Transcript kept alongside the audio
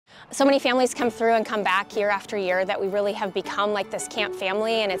So many families come through and come back year after year that we really have become like this camp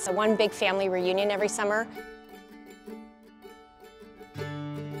family, and it's a one big family reunion every summer.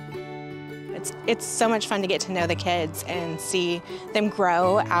 It's so much fun to get to know the kids and see them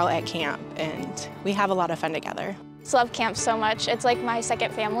grow out at camp, and we have a lot of fun together. I just love camp so much. It's like my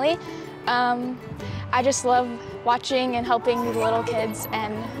second family. I just love watching and helping the little kids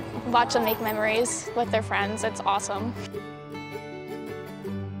and watch them make memories with their friends. It's awesome.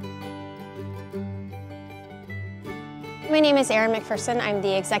 My name is Erin McPherson. I'm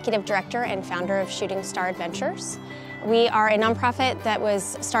the Executive Director and founder of Shooting Star Adventures. We are a nonprofit that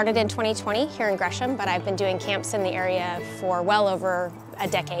was started in 2020 here in Gresham, but I've been doing camps in the area for well over a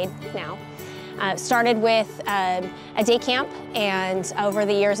decade now. Started with a day camp, and over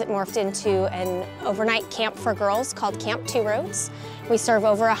the years it morphed into an overnight camp for girls called Camp Two Roads. We serve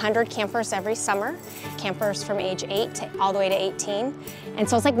over 100 campers every summer, campers from age 8 all the way to 18. And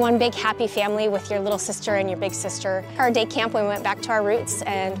so it's like one big happy family with your little sister and your big sister. Our day camp, we went back to our roots,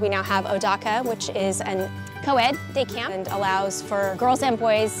 and we now have Odaka, which is an co-ed day camp and allows for girls and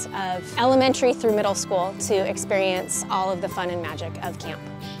boys of elementary through middle school to experience all of the fun and magic of camp.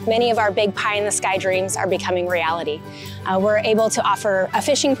 Many of our big pie-in-the-sky dreams are becoming reality. We're able to offer a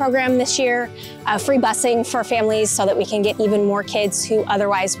fishing program this year, free busing for families so that we can get even more kids who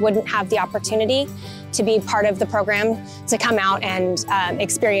otherwise wouldn't have the opportunity to be part of the program to come out and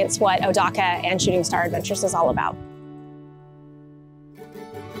experience what Odaka and Shooting Star Adventures is all about.